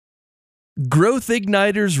Growth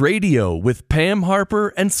Igniters Radio with Pam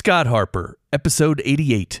Harper and Scott Harper, Episode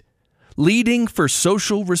 88. Leading for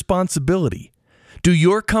Social Responsibility. Do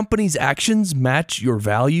your company's actions match your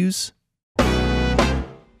values?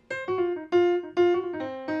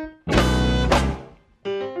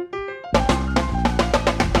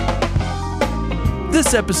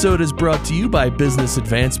 This episode is brought to you by Business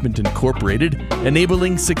Advancement Incorporated,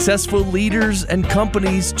 enabling successful leaders and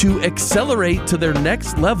companies to accelerate to their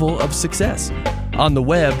next level of success. On the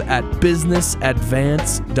web at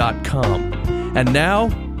businessadvance.com. And now,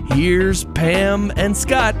 here's Pam and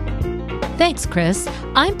Scott. Thanks, Chris.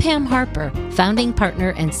 I'm Pam Harper, founding partner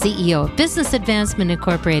and CEO of Business Advancement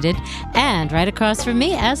Incorporated. And right across from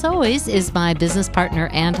me, as always, is my business partner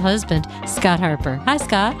and husband, Scott Harper. Hi,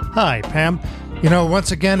 Scott. Hi, Pam. You know,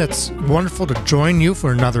 once again, it's wonderful to join you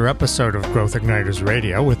for another episode of Growth Igniters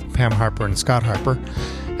Radio with Pam Harper and Scott Harper.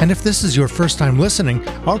 And if this is your first time listening,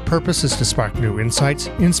 our purpose is to spark new insights,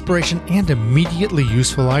 inspiration, and immediately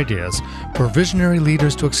useful ideas for visionary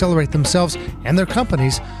leaders to accelerate themselves and their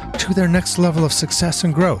companies to their next level of success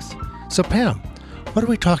and growth. So, Pam, what are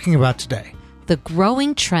we talking about today? The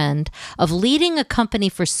growing trend of leading a company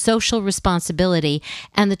for social responsibility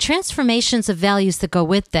and the transformations of values that go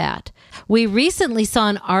with that. We recently saw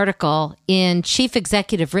an article in Chief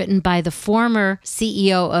Executive written by the former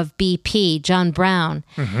CEO of BP, John Brown.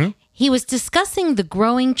 He was discussing the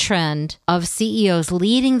growing trend of CEOs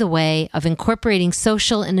leading the way of incorporating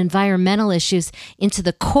social and environmental issues into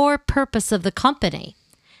the core purpose of the company.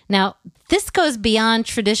 Now, this goes beyond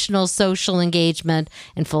traditional social engagement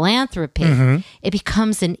and philanthropy. It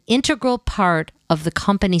becomes an integral part of the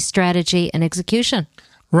company's strategy and execution.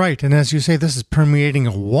 Right, and as you say, this is permeating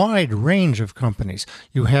a wide range of companies.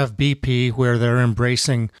 You have BP, where they're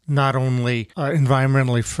embracing not only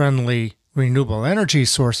environmentally friendly renewable energy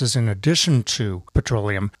sources in addition to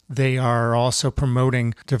petroleum, they are also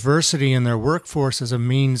promoting diversity in their workforce as a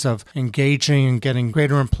means of engaging and getting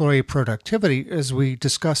greater employee productivity, as we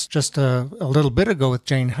discussed just a little bit ago with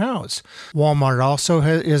Jane Howes. Walmart also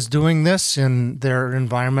is doing this in their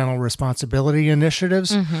environmental responsibility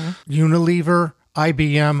initiatives. Unilever,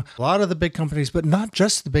 IBM, a lot of the big companies, but not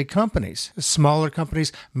just the big companies. Smaller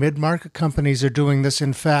companies, mid-market companies are doing this.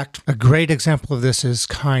 In fact, a great example of this is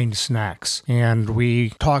Kind Snacks. And we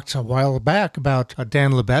talked a while back about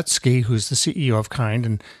Dan Lubetzky, who's the CEO of Kind,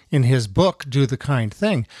 and in his book, Do the Kind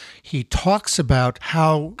Thing, he talks about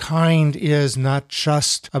how Kind is not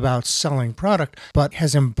just about selling product, but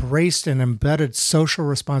has embraced and embedded social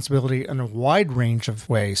responsibility in a wide range of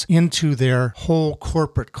ways into their whole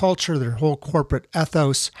corporate culture, their whole corporate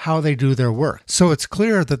ethos, how they do their work. So it's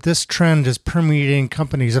clear that this trend is permeating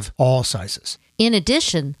companies of all sizes. In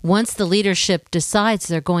addition, once the leadership decides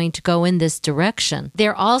they're going to go in this direction,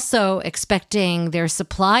 they're also expecting their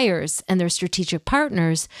suppliers and their strategic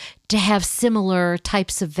partners to have similar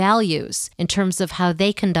types of values in terms of how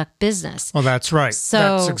they conduct business. Well, that's right.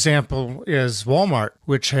 So, that example is Walmart,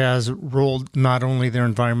 which has rolled not only their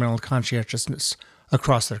environmental conscientiousness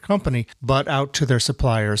across their company, but out to their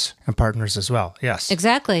suppliers and partners as well. Yes.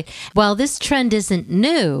 Exactly. While this trend isn't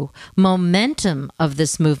new, momentum of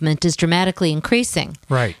this movement is dramatically increasing.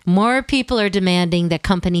 Right. More people are demanding that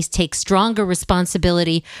companies take stronger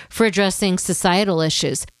responsibility for addressing societal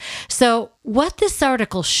issues. So what this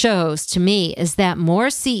article shows to me is that more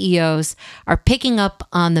CEOs are picking up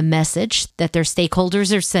on the message that their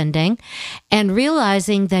stakeholders are sending and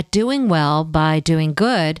realizing that doing well by doing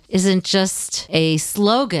good isn't just a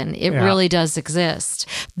slogan. It really does exist.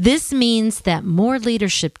 This means that more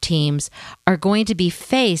leadership teams are going to be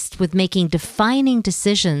faced with making defining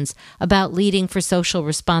decisions about leading for social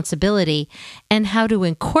responsibility and how to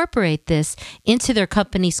incorporate this into their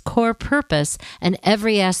company's core purpose and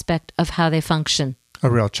every aspect of how they function. A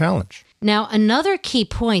real challenge. Now, another key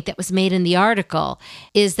point that was made in the article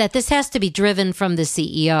is that this has to be driven from the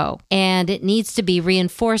CEO, and it needs to be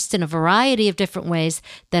reinforced in a variety of different ways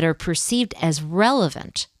that are perceived as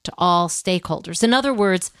relevant to all stakeholders. In other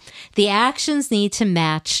words, the actions need to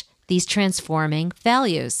match these transforming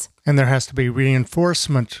values. And there has to be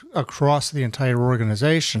reinforcement across the entire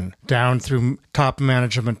organization, down through top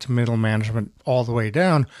management to middle management, all the way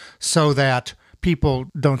down, so that people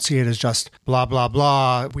don't see it as just blah, blah,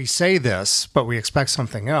 blah. We say this, but we expect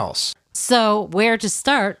something else. So where to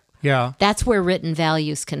start? Yeah. That's where written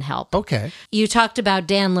values can help. Okay. You talked about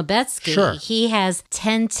Dan Lubetzky. Sure. He has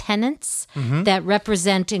 10 tenets that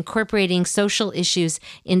represent incorporating social issues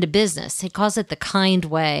into business. He calls it the kind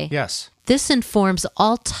way. Yes. This informs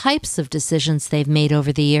all types of decisions they've made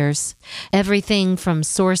over the years. Everything from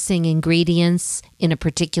sourcing ingredients in a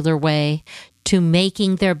particular way to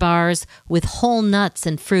making their bars with whole nuts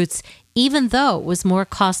and fruits even though it was more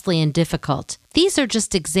costly and difficult. These are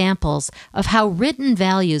just examples of how written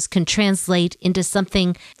values can translate into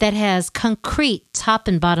something that has concrete top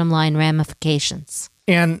and bottom line ramifications.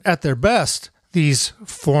 And at their best, these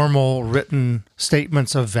formal written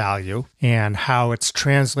statements of value and how it's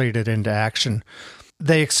translated into action,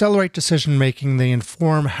 they accelerate decision making. They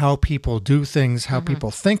inform how people do things, how people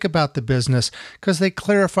think about the business, because they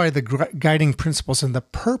clarify the guiding principles and the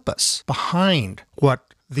purpose behind what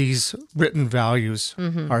these written values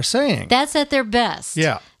are saying. That's at their best.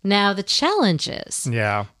 Yeah. Now, the challenge is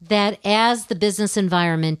that as the business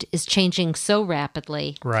environment is changing so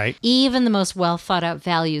rapidly, Right. even the most well thought out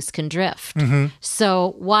values can drift.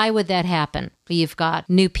 So why would that happen? You've got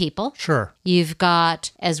new people. Sure. You've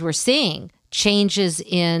got, as we're seeing, changes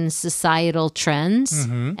in societal trends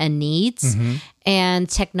and needs and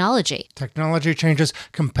technology. Technology changes,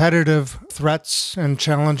 competitive threats and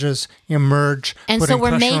challenges emerge. And so we're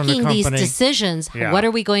putting pressure on the making these company. decisions. Yeah. What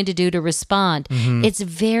are we going to do to respond? It's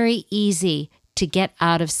very easy to get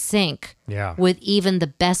out of sync with even the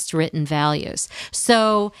best written values.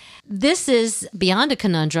 So this is beyond a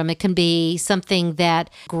conundrum. It can be something that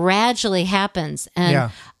gradually happens,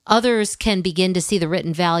 and others can begin to see the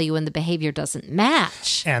written value and the behavior doesn't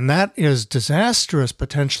match. And that is disastrous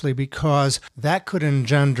potentially, because that could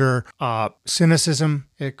engender cynicism.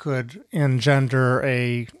 It could engender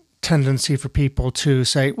a tendency for people to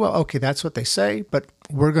say, well, okay, that's what they say, but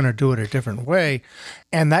we're going to do it a different way.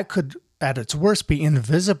 And that could, at its worst, be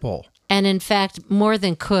invisible. And in fact, more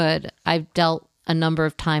than could. I've dealt a number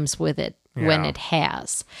of times with it when it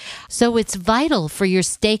has. So it's vital for your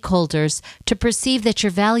stakeholders to perceive that your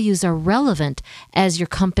values are relevant as your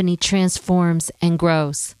company transforms and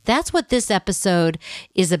grows. That's what this episode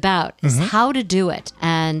is about, is how to do it.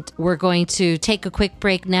 And we're going to take a quick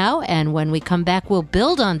break now. And when we come back, we'll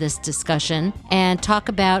build on this discussion and talk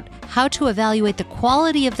about how to evaluate the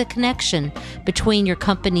quality of the connection between your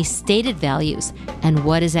company's stated values and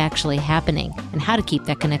what is actually happening, and how to keep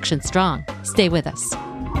that connection strong. Stay with us.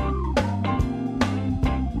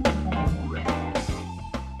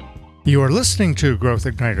 You are listening to Growth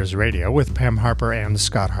Igniters Radio with Pam Harper and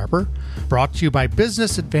Scott Harper, brought to you by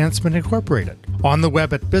Business Advancement Incorporated. On the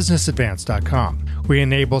web at businessadvance.com, we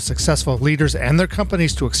enable successful leaders and their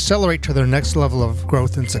companies to accelerate to their next level of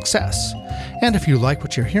growth and success. And if you like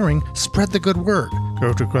what you're hearing, spread the good word.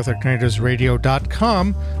 Go to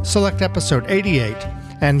growthignitersradio.com, select episode 88,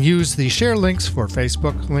 and use the share links for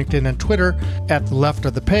Facebook, LinkedIn, and Twitter at the left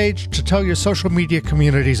of the page to tell your social media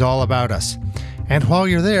communities all about us. And while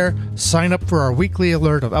you're there, sign up for our weekly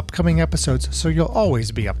alert of upcoming episodes so you'll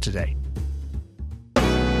always be up to date.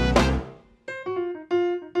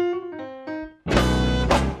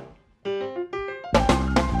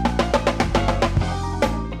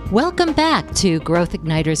 Welcome back to Growth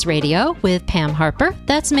Igniters Radio with Pam Harper,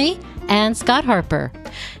 that's me, and Scott Harper.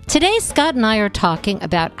 Today, Scott and I are talking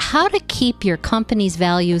about how to keep your company's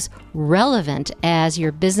values relevant as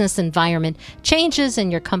your business environment changes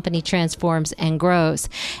and your company transforms and grows.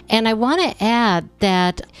 And I want to add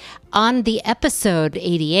that on the episode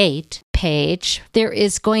 88 page, there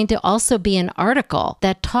is going to also be an article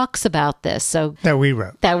that talks about this. So That we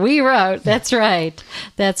wrote. That's right.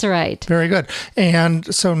 That's right. Very good.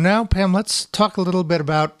 And so now, Pam, let's talk a little bit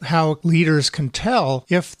about how leaders can tell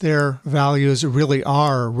if their values really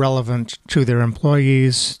are relevant to their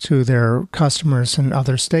employees, to their customers and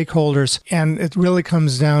other stakeholders. And it really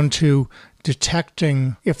comes down to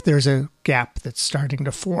detecting if there's a gap that's starting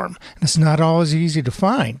to form. And it's not always easy to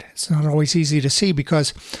find. It's not always easy to see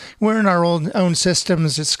because we're in our own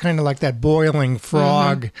systems. It's kind of like that boiling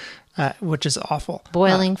frog, which is awful.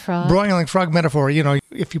 Boiling frog? Boiling frog metaphor. You know,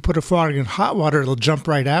 if you put a frog in hot water, it'll jump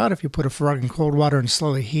right out. If you put a frog in cold water and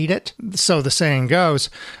slowly heat it, so the saying goes,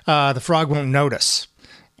 the frog won't notice.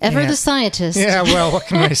 Ever the scientist. Yeah, well, what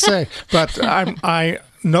can I say? But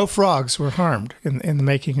no frogs were harmed in the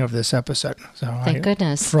making of this episode. So Thank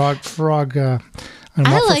goodness. I'm all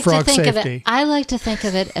for frog safety. I like to think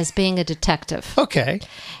of it as being a detective. Okay.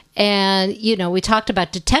 And, you know, we talked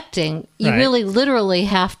about detecting. You really literally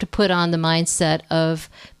have to put on the mindset of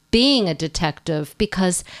being a detective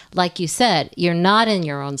because, like you said, you're not in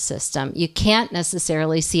your own system. You can't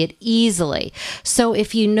necessarily see it easily. So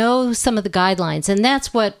if you know some of the guidelines, and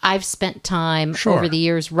that's what I've spent time over the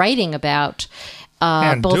years writing about,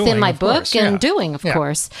 both in my book and doing, of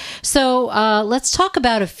course. So let's talk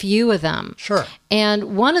about a few of them. Sure.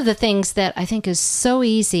 And one of the things that I think is so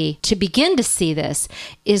easy to begin to see this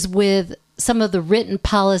is with some of the written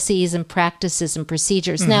policies and practices and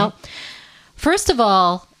procedures. Now, first of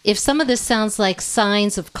all, if some of this sounds like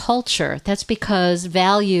signs of culture, that's because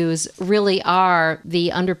values really are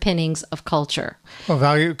the underpinnings of culture.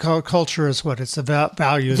 Well, culture is what? It's about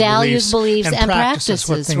values, beliefs, and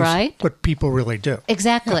practices, right? What people really do.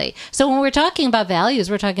 Exactly. Yeah. So when we're talking about values,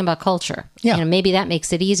 we're talking about culture. Yeah. Maybe that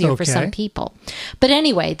makes it easier for some people. But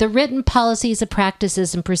anyway, the written policies and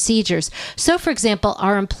practices and procedures. So, for example,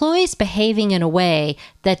 are employees behaving in a way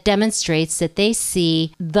that demonstrates that they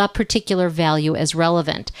see the particular value as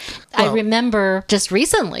relevant? Well, I remember just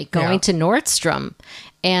recently going to Nordstrom,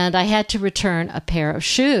 and I had to return a pair of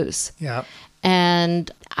shoes. Yeah.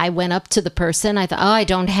 And I went up to the person. I thought, I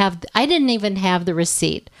didn't even have the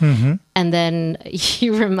receipt. Mm-hmm. And then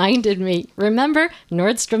he reminded me, remember,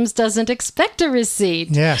 Nordstrom's doesn't expect a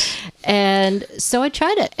receipt. Yes. And so I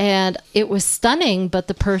tried it, and it was stunning, but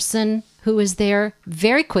the person who was there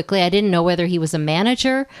very quickly, I didn't know whether he was a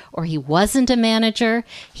manager or he wasn't a manager.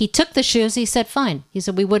 He took the shoes. He said, fine. He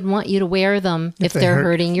said, we wouldn't want you to wear them if they're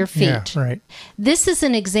hurting your feet. Yeah, right. This is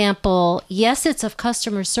an example. Yes, it's of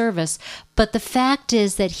customer service, but the fact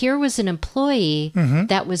is that here was an employee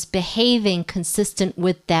that was behaving consistent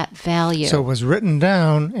with that value. So it was written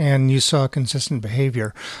down and you saw consistent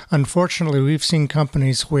behavior. Unfortunately, we've seen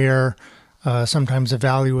companies where sometimes the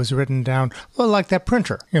value is written down, well, like that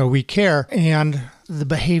printer. We care, and the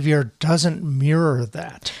behavior doesn't mirror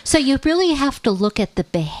that. So you really have to look at the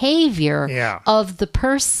behavior of the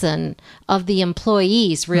person, of the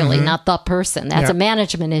employees, really, not the person. That's a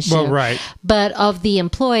management issue. Well, right. But of the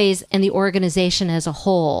employees and the organization as a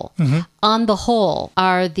whole. On the whole,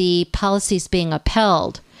 are the policies being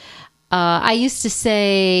upheld? I used to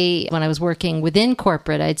say, when I was working within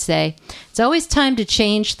corporate, I'd say, it's always time to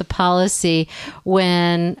change the policy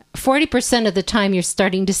when 40% of the time you're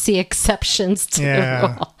starting to see exceptions to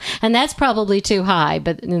the rule. And that's probably too high,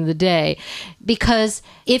 but in the day. Because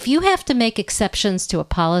if you have to make exceptions to a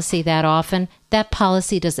policy that often, that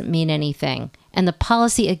policy doesn't mean anything. And the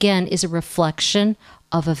policy, again, is a reflection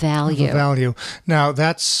of a value. Now,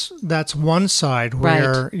 that's one side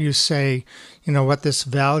where you say, what, this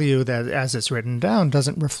value that as it's written down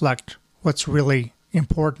doesn't reflect what's really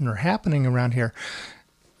important or happening around here.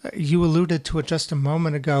 You alluded to it just a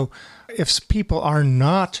moment ago. If people are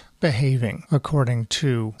not behaving according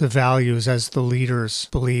to the values as the leaders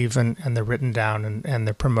believe and they're written down and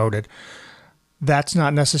they're promoted, that's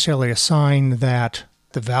not necessarily a sign that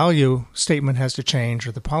the value statement has to change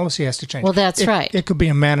or the policy has to change. Well, that's right. It could be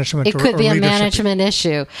a management It could be a management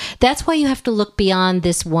issue. That's why you have to look beyond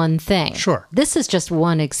this one thing. Sure. This is just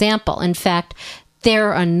one example. In fact,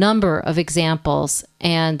 there are a number of examples,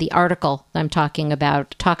 and the article I'm talking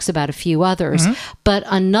about talks about a few others. But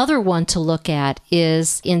another one to look at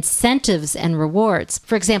is incentives and rewards.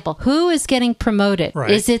 For example, who is getting promoted?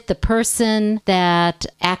 Right. Is it the person that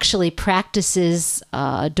actually practices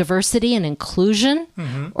diversity and inclusion?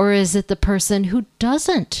 Or is it the person who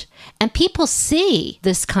doesn't? And people see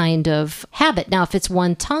this kind of habit. Now, if it's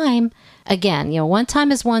one time, again, one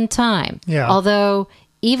time is one time. Yeah. Although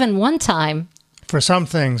even one time, for some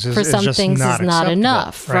things is not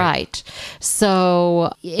enough, right?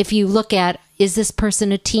 So if you look at, is this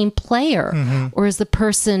person a team player, or is the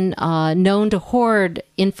person known to hoard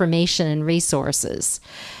information and resources?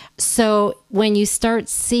 So when you start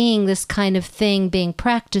seeing this kind of thing being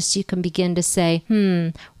practiced, you can begin to say,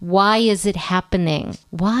 why is it happening?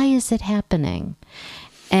 Why is it happening?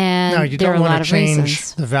 And no, you don't want to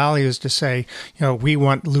change the values to say, we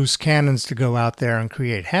want loose cannons to go out there and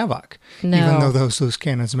create havoc, even though those loose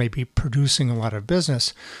cannons may be producing a lot of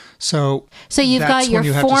business. So you've got your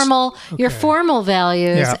formal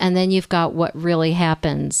values, and then you've got what really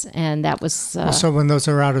happens, and that was. So when those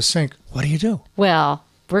are out of sync, what do you do? Well,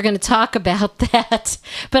 we're going to talk about that,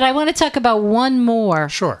 but I want to talk about one more.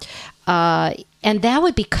 Sure. And that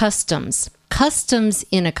would be customs. Customs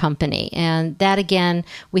in a company. And that, again,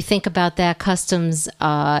 we think about that customs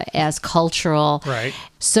as cultural. Right.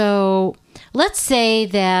 So let's say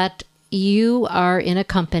that you are in a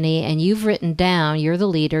company and you've written down, you're the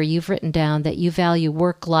leader, you've written down that you value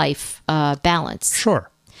work-life balance. Sure.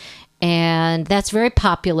 And that's very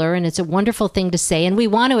popular, and it's a wonderful thing to say. And we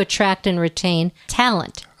want to attract and retain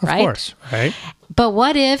talent, right? Of course, right. But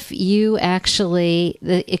what if you actually,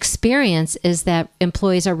 the experience is that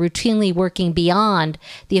employees are routinely working beyond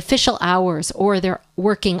the official hours, or they're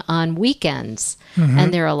working on weekends?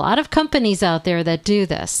 And there are a lot of companies out there that do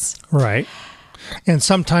this. Right. And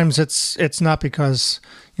sometimes it's not because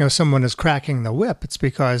someone is cracking the whip. It's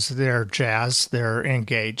because they're jazzed, they're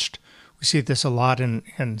engaged. We see this a lot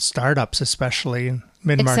in startups, especially in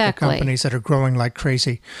mid-market companies that are growing like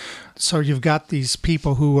crazy. So you've got these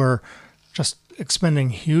people who are just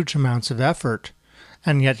expending huge amounts of effort,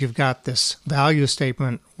 and yet you've got this value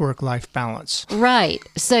statement, work-life balance. Right.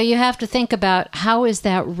 So you have to think about how is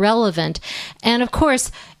that relevant? And of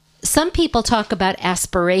course, some people talk about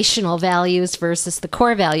aspirational values versus the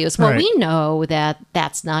core values. Well, Right. we know that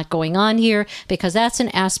that's not going on here because that's an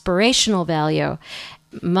aspirational value.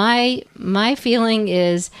 My feeling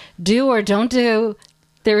is do or don't do.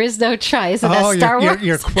 There is no try. Isn't that Star Wars?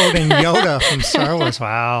 You're quoting Yoda from Star Wars.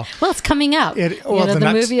 Wow. Well, it's coming out. The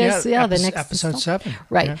movie is the next episode 7.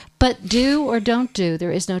 Right. Yeah. But do or don't do,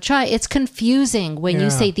 there is no try. It's confusing when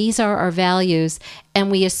you say these are our values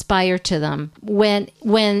and we aspire to them when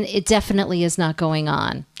it definitely is not going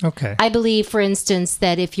on. Okay. I believe, for instance,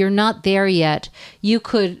 that if you're not there yet, you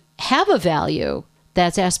could have a value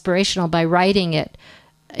that's aspirational by writing it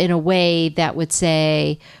in a way that would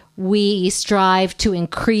say, we strive to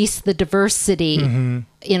increase the diversity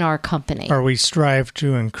in our company. Or we strive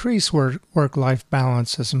to increase work-life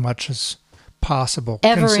balance as much as possible.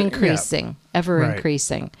 Ever increasing.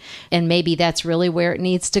 Right. And maybe that's really where it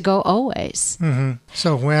needs to go always.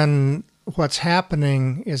 So when what's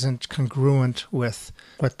happening isn't congruent with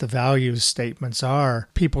what the values statements are,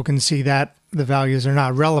 people can see that the values are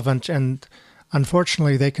not relevant, and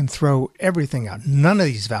unfortunately they can throw everything out. None of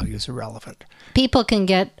these values are relevant. People can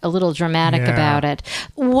get a little dramatic about it.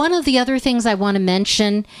 One of the other things I want to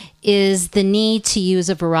mention is the need to use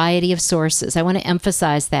a variety of sources. I want to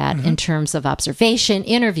emphasize that in terms of observation,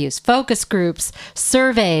 interviews, focus groups,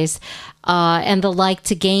 surveys, and the like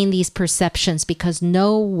to gain these perceptions, because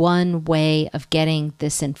no one way of getting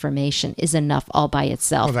this information is enough all by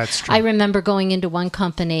itself. Oh, that's true. I remember going into one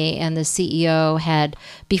company and the CEO had,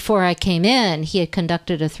 before I came in, he had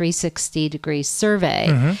conducted a 360-degree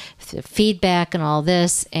survey, feedback and all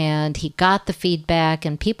this, and he got the feedback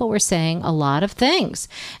and people were saying a lot of things.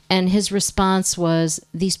 And his response was,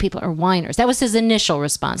 these people are whiners. That was his initial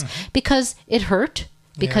response because it hurt,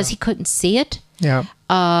 because he couldn't see it. Yeah.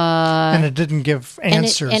 And it didn't give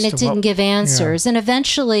answers. And it didn't give answers. And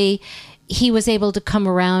eventually he was able to come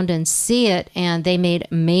around and see it, and they made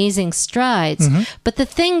amazing strides. But the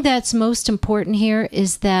thing that's most important here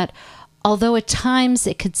is that although at times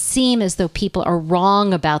it could seem as though people are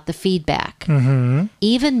wrong about the feedback,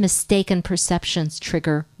 even mistaken perceptions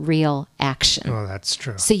trigger real action. Oh, that's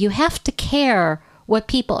true. So you have to care what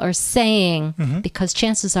people are saying because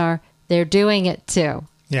chances are they're doing it too.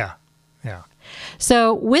 Yeah.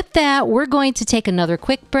 So with that, we're going to take another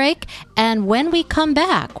quick break. And when we come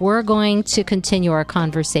back, we're going to continue our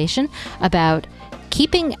conversation about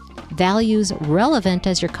keeping values relevant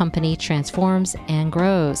as your company transforms and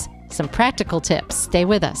grows. Some practical tips. Stay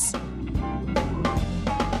with us.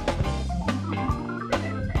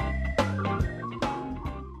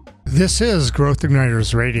 This is Growth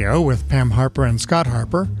Igniters Radio with Pam Harper and Scott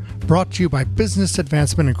Harper, brought to you by Business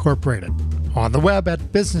Advancement Incorporated, on the web at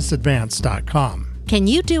businessadvance.com. Can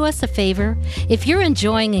you do us a favor? If you're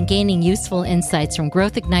enjoying and gaining useful insights from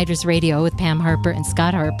Growth Igniters Radio with Pam Harper and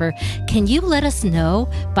Scott Harper, can you let us know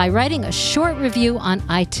by writing a short review on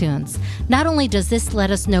iTunes? Not only does this let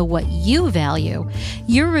us know what you value,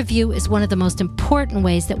 your review is one of the most important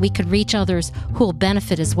ways that we could reach others who will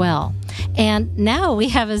benefit as well. And now we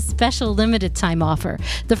have a special limited time offer.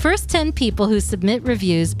 The first 10 people who submit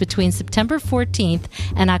reviews between September 14th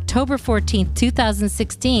and October 14th,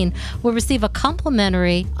 2016 will receive a complimentary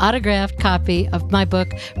autographed copy of my book,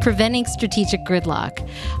 Preventing Strategic Gridlock.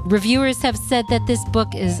 Reviewers have said that this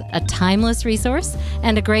book is a timeless resource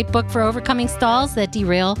and a great book for overcoming stalls that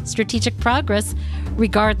derail strategic progress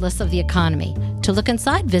regardless of the economy. To look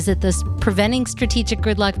inside, visit this Preventing Strategic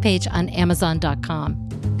Gridlock page on Amazon.com.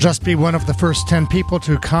 Just be one of the first 10 people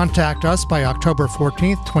to contact us by October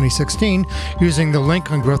 14th, 2016, using the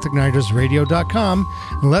link on growthignitersradio.com,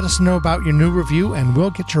 and let us know about your new review, and we'll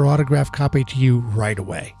get your autographed copy to you right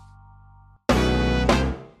away.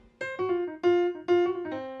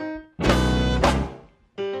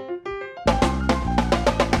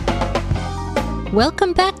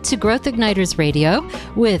 Welcome back to Growth Igniters Radio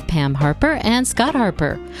with Pam Harper and Scott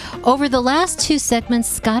Harper. Over the last 2 segments,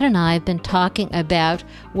 Scott and I have been talking about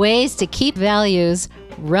ways to keep values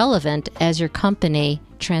relevant as your company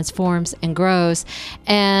transforms and grows.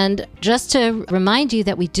 And just to remind you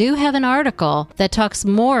that we do have an article that talks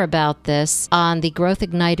more about this on the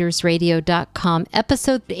growthignitersradio.com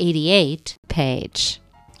episode 88 page.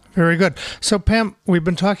 Very good. So, Pam, we've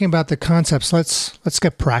been talking about the concepts. Let's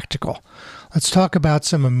get practical. Let's talk about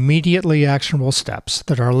some immediately actionable steps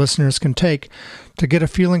that our listeners can take to get a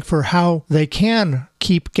feeling for how they can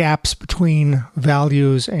keep gaps between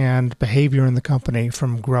values and behavior in the company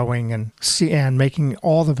from growing and making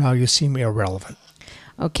all the values seem irrelevant.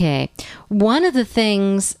 Okay. One of the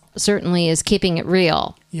things certainly is keeping it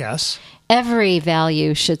real. Yes. Every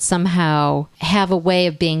value should somehow have a way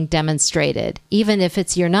of being demonstrated. Even if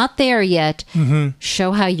you're not there yet,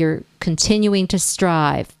 show how you're continuing to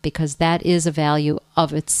strive, because that is a value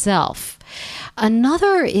of itself.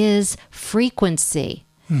 Another is frequency.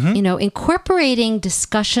 Incorporating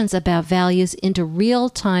discussions about values into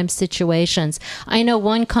real-time situations. I know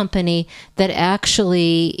one company that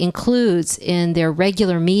actually includes in their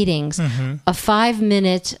regular meetings a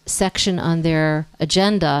 5-minute section on their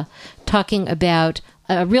agenda talking about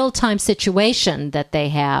a real-time situation that they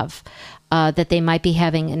have, that they might be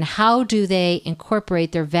having, and how do they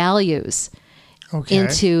incorporate their values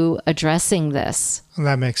into addressing this. Well,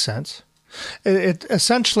 that makes sense. It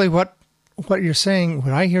essentially what you're saying,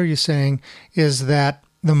 what I hear you saying, is that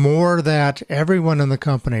the more that everyone in the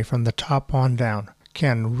company, from the top on down,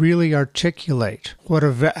 can really articulate what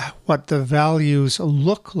the values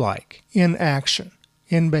look like in action,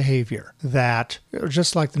 in behavior, that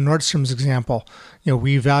just like the Nordstrom's example,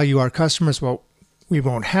 we value our customers. Well, we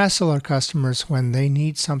won't hassle our customers when they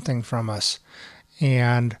need something from us,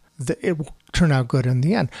 and it will turn out good in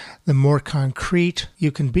the end. The more concrete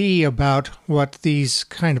you can be about what these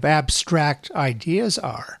kind of abstract ideas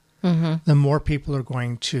are, the more people are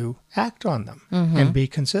going to act on them and be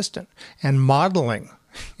consistent. And modeling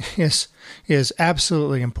is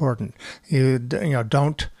absolutely important.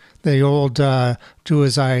 Don't the old do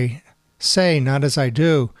as I say, not as I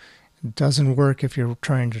do. It doesn't work if you're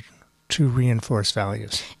trying to reinforce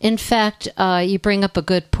values. In fact, you bring up a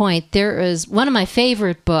good point. There is one of my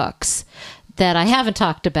favorite books that I haven't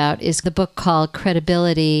talked about is the book called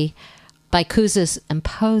Credibility by Kouzes and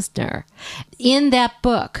Posner. In that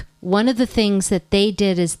book, one of the things that they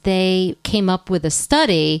did is they came up with a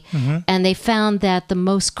study and they found that the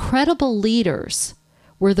most credible leaders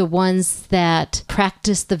were the ones that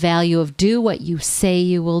practiced the value of do what you say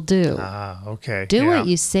you will do. Okay. Do what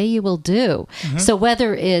you say you will do. So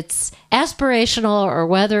whether it's aspirational or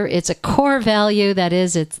whether it's a core value, that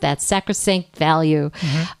is, it's that sacrosanct value,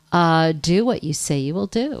 do what you say you will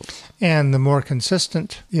do. And the more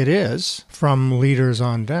consistent it is from leaders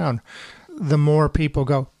on down, the more people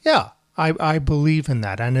go, yeah, I believe in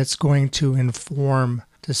that, and it's going to inform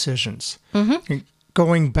decisions.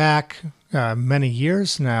 Going back many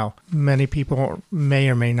years now, many people may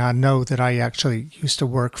or may not know that I actually used to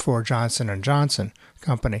work for Johnson & Johnson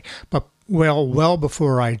company. But well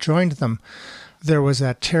before I joined them, there was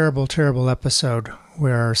that terrible, terrible episode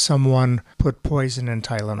where someone put poison in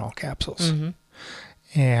Tylenol capsules.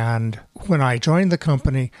 And when I joined the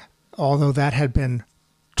company, although that had been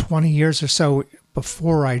 20 years or so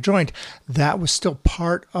before I joined, that was still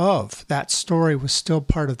part of, that story was still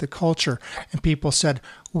part of the culture. And people said,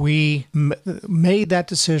 we made that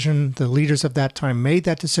decision, the leaders of that time made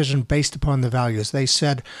that decision based upon the values. They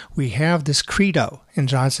said, we have this credo in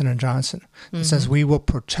Johnson & Johnson that says we will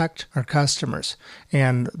protect our customers.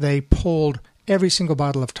 And they pulled every single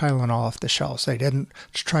bottle of Tylenol off the shelves. They didn't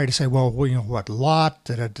try to say, well, what lot,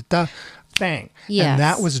 bang. Yes. And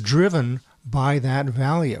that was driven by that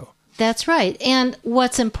value. That's right. And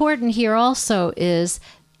what's important here also is,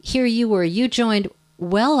 here you joined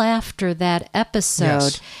well after that episode.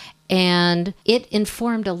 Yes. And it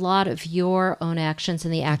informed a lot of your own actions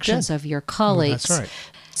and the actions of your colleagues. That's right.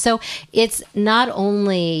 So it's not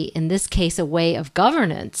only, in this case, a way of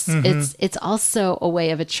governance, it's also a way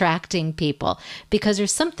of attracting people, because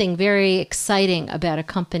there's something very exciting about a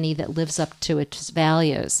company that lives up to its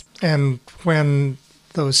values. And when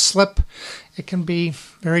those slip, it can be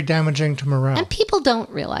very damaging to morale. And people don't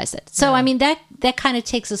realize it. So, I mean, that kind of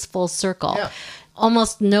takes us full circle. Yeah.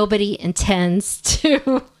 Almost nobody intends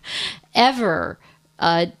to ever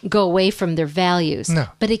go away from their values. No.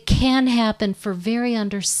 But it can happen for very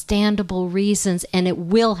understandable reasons, and it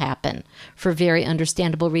will happen for very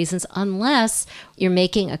understandable reasons unless you're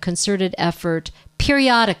making a concerted effort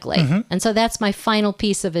periodically. And so that's my final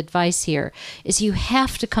piece of advice here, is you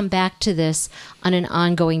have to come back to this on an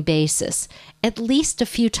ongoing basis, at least a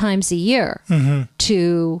few times a year,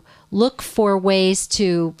 to look for ways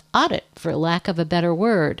to audit, for lack of a better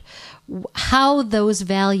word, how those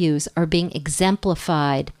values are being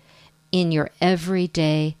exemplified in your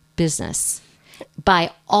everyday business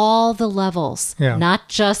by all the levels, not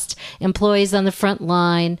just employees on the front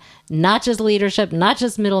line, not just leadership, not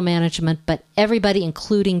just middle management, but everybody,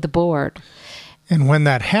 including the board. And when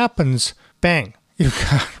that happens, bang, you've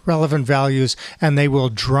got relevant values, and they will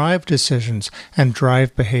drive decisions and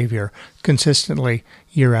drive behavior consistently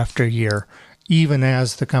year after year, even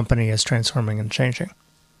as the company is transforming and changing.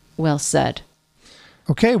 Well said.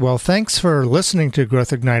 Okay, well, thanks for listening to Growth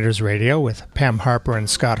Igniters Radio with Pam Harper and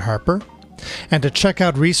Scott Harper. And to check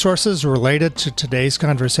out resources related to today's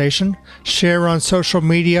conversation, share on social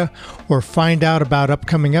media, or find out about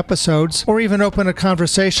upcoming episodes, or even open a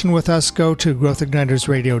conversation with us, go to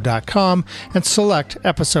growthignitersradio.com and select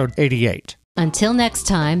episode 88. Until next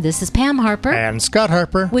time, this is Pam Harper And Scott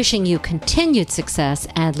Harper. wishing you continued success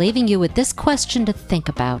and leaving you with this question to think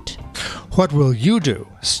about. What will you do,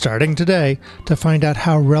 starting today, to find out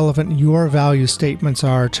how relevant your value statements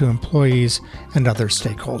are to employees and other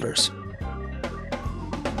stakeholders?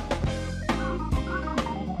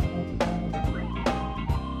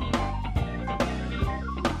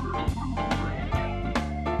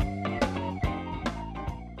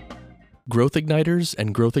 Growth Igniters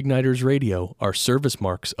and Growth Igniters Radio are service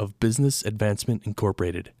marks of Business Advancement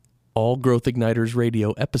Incorporated. All Growth Igniters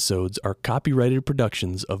Radio episodes are copyrighted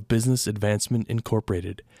productions of Business Advancement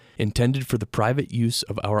Incorporated, intended for the private use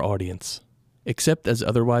of our audience. Except as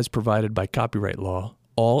otherwise provided by copyright law,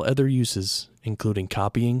 all other uses, including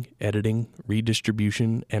copying, editing,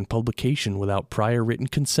 redistribution, and publication without prior written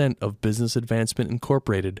consent of Business Advancement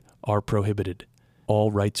Incorporated, are prohibited.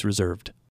 All rights reserved.